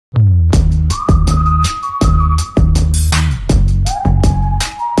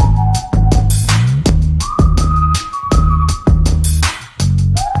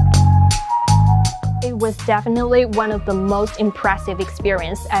definitely one of the most impressive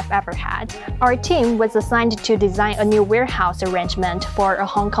experiences I've ever had. Our team was assigned to design a new warehouse arrangement for a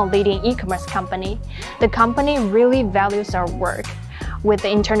Hong Kong leading e-commerce company. The company really values our work. With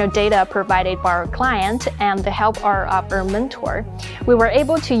the internal data provided by our client and the help of our mentor, we were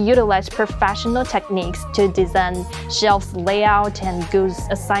able to utilize professional techniques to design shelves layout and goods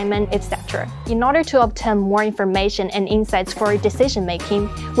assignment, etc. In order to obtain more information and insights for decision-making,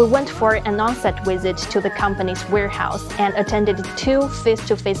 we went for an on-site visit to the company's warehouse and attended 2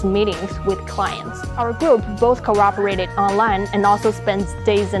 face-to-face meetings with clients. Our group both cooperated online and also spent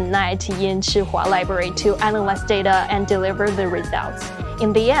days and nights in Chihua Library to analyze data and deliver the results.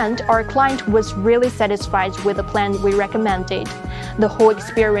 In the end, our client was really satisfied with the plan we recommended. The whole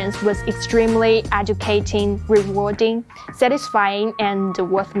experience was extremely educating, rewarding, satisfying, and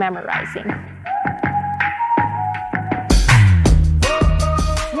worth memorizing.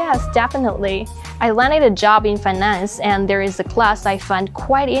 Yes, definitely. I landed a job in finance, and there is a class I find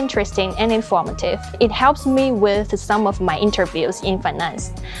quite interesting and informative. It helps me with some of my interviews in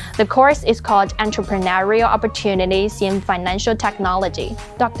finance. The course is called Entrepreneurial Opportunities in Financial Technology.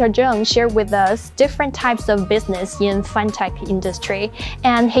 Dr. Zheng shared with us different types of business in fintech industry,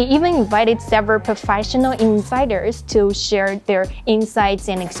 and he even invited several professional insiders to share their insights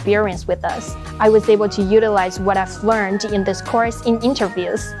and experience with us. I was able to utilize what I've learned in this course in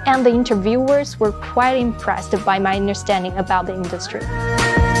interviews, and the interviewers were quite impressed by my understanding about the industry.